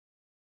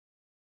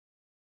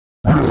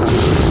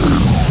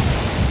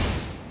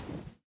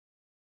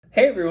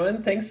Hey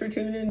everyone, thanks for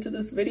tuning into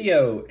this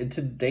video. In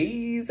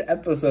today's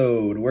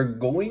episode, we're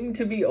going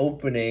to be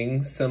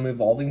opening some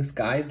Evolving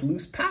Skies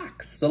loose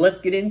packs. So let's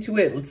get into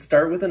it. Let's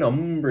start with an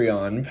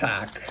Umbreon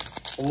pack.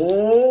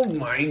 Oh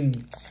my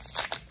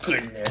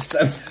goodness,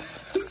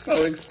 I'm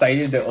so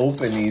excited to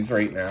open these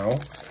right now.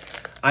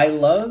 I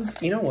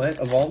love, you know what,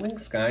 Evolving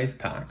Skies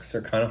packs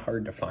are kind of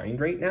hard to find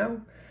right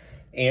now.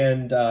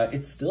 And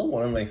it's still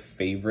one of my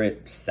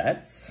favorite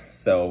sets.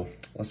 So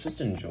let's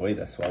just enjoy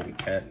this while we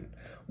can.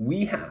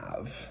 We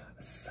have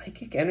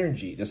Psychic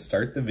Energy to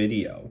start the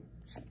video.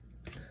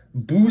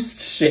 Boost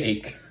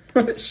Shake,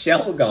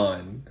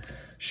 Shelgon,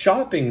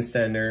 Shopping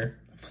Center,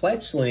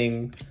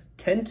 Fletchling,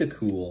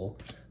 Tentacool,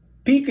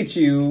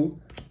 Pikachu,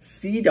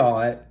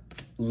 Seedot,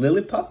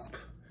 Lillipup,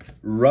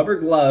 Rubber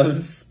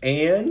Gloves,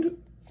 and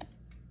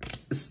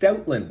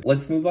Stoutland.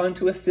 Let's move on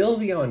to a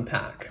Sylveon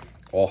pack.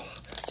 Oh,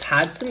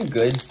 had some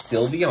good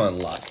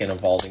Sylveon luck in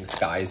Evolving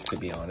Skies, to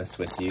be honest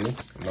with you.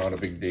 Not a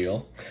big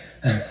deal.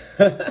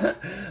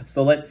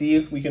 So let's see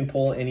if we can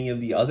pull any of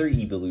the other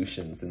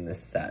evolutions in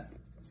this set.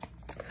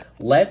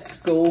 Let's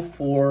go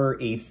for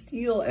a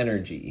Steel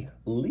Energy,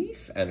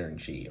 Leaf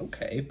Energy.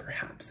 Okay,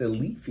 perhaps a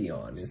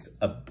Leafeon is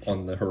up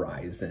on the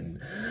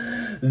horizon.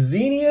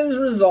 Xenia's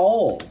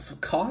Resolve,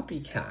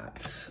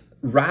 Copycat,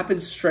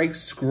 Rapid Strike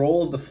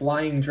Scroll of the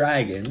Flying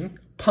Dragon,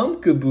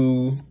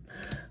 Pumpkaboo,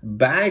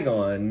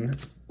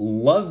 Bagon,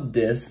 Love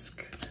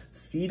Disc,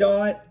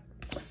 Seedot,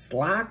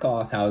 Slack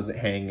Off, how's it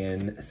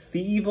hanging,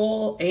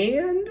 Thievul,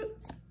 and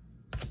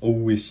a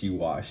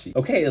Wishy-Washy.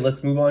 Okay,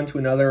 let's move on to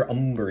another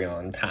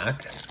Umbreon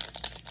pack.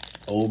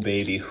 Oh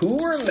baby, who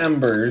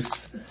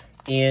remembers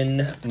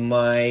in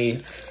my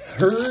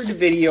third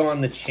video on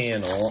the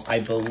channel, I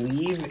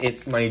believe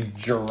it's my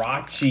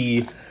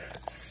Jirachi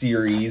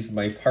series,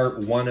 my part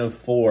 1 of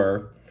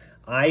 4,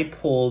 I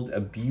pulled a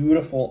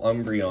beautiful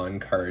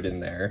Umbreon card in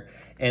there.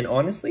 And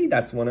honestly,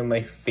 that's one of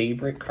my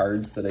favorite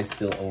cards that I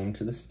still own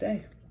to this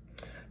day.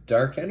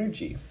 Dark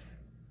Energy,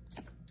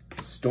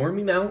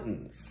 Stormy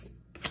Mountains,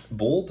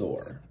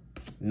 Boldore,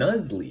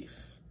 Nuzleaf,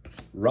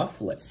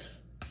 Rufflet,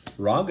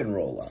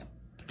 Roggenrola,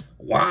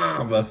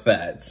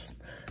 Wobbuffet,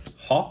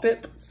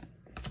 Hoppip,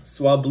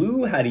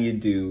 Swablu, how do you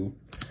do?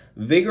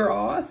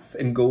 Vigoroth,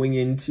 and going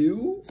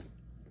into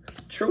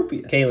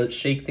Tropia. Okay, let's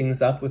shake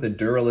things up with a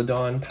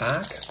Duraludon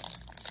pack.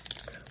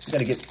 We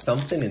gotta get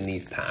something in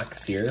these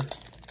packs here.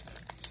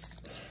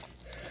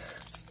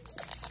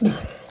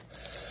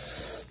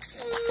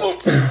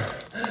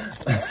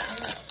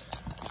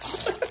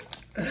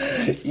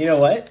 You know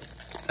what?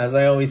 As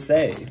I always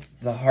say,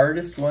 the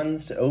hardest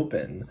ones to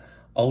open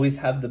always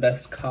have the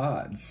best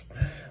cards.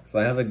 So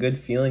I have a good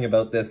feeling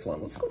about this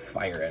one. Let's go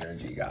Fire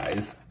Energy,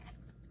 guys.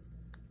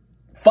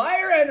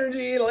 Fire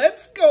Energy,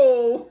 let's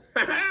go!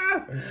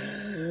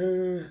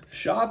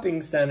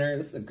 Shopping Center,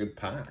 this is a good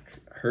pack.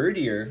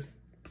 Herdier,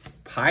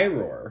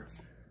 Pyroar,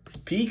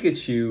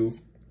 Pikachu,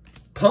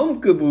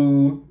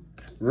 Pumpkaboo,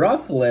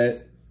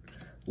 Rufflet,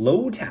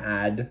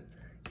 Lotad,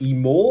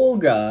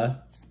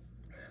 Emolga,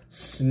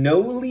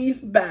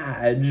 Snowleaf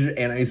Badge,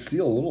 and I see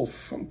a little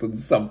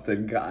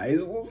something, guys.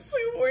 We'll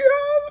see what we have.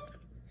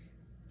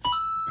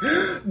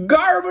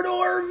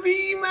 Garbodor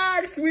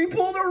VMAX! We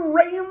pulled a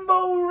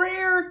rainbow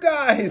rare,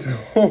 guys!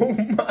 Oh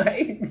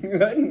my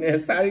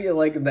goodness, how do you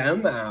like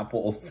them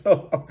apples?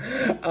 So,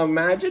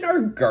 imagine our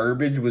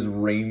garbage was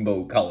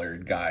rainbow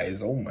colored,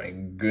 guys. Oh my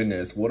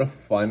goodness, what a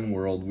fun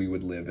world we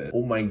would live in.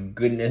 Oh my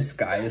goodness,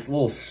 guys, a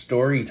little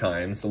story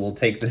time, so we'll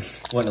take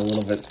this one a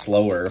little bit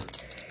slower.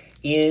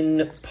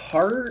 In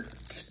part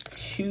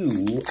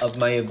 2 of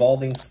my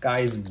Evolving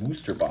Skies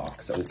booster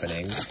box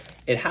opening,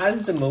 it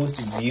has the most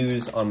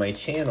views on my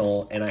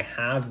channel, and I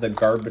have the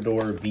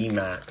Garbodor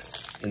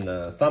VMAX in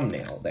the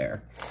thumbnail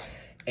there.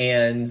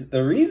 And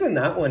the reason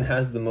that one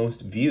has the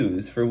most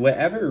views, for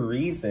whatever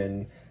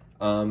reason,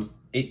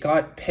 it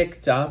got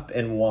picked up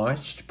and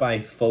watched by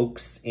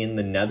folks in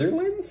the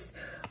Netherlands.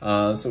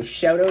 So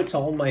shout out to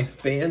all my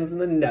fans in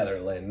the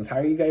Netherlands. How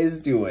are you guys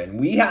doing?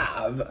 We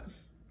have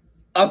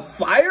a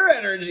Fire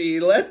Energy.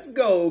 Let's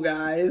go,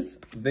 guys.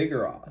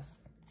 Vigoroth,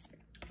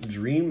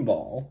 Dream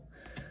Ball,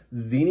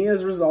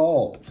 Xenia's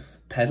Resolve,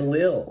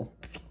 Petalil,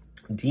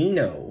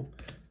 Dino,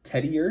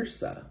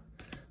 Teddiursa,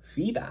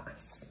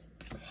 Feebas,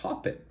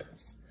 Hoppip,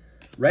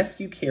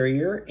 Rescue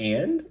Carrier,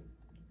 and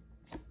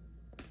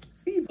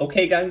Thief.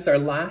 Okay, guys, our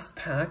last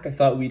pack. I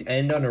thought we'd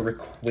end on a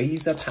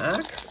Rayquaza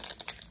pack.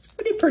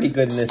 We did pretty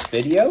good in this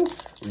video.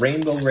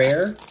 Rainbow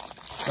Rare,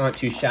 not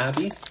too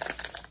shabby.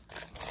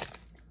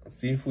 Let's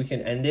see if we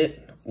can end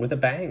it with a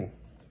bang.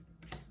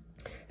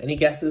 Any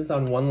guesses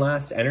on one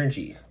last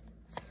energy?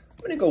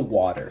 I'm gonna go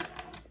Water.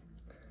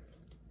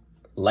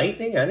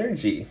 Lightning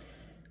Energy,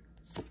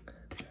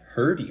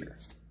 Herdier,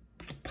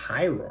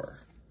 Pyroar,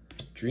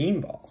 Dream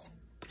Ball,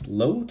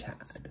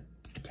 Lotad,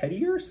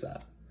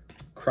 Teddiursa,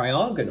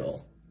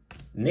 Cryogonal,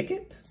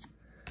 Nickit,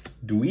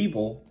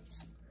 Dweeble,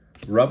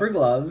 Rubber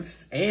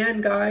Gloves,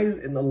 and guys,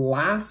 in the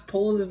last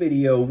pull of the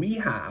video, we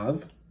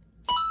have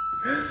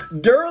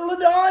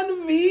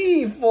Duraludon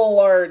V full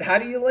art. How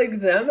do you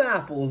like them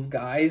apples,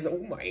 guys?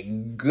 Oh my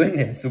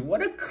goodness,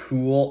 what a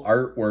cool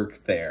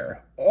artwork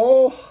there.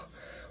 Oh,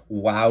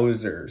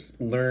 wowzers.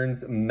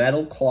 Learns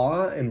Metal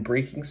Claw and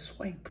Breaking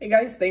Swipe. Hey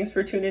guys, thanks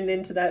for tuning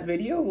into that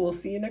video. We'll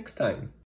see you next time.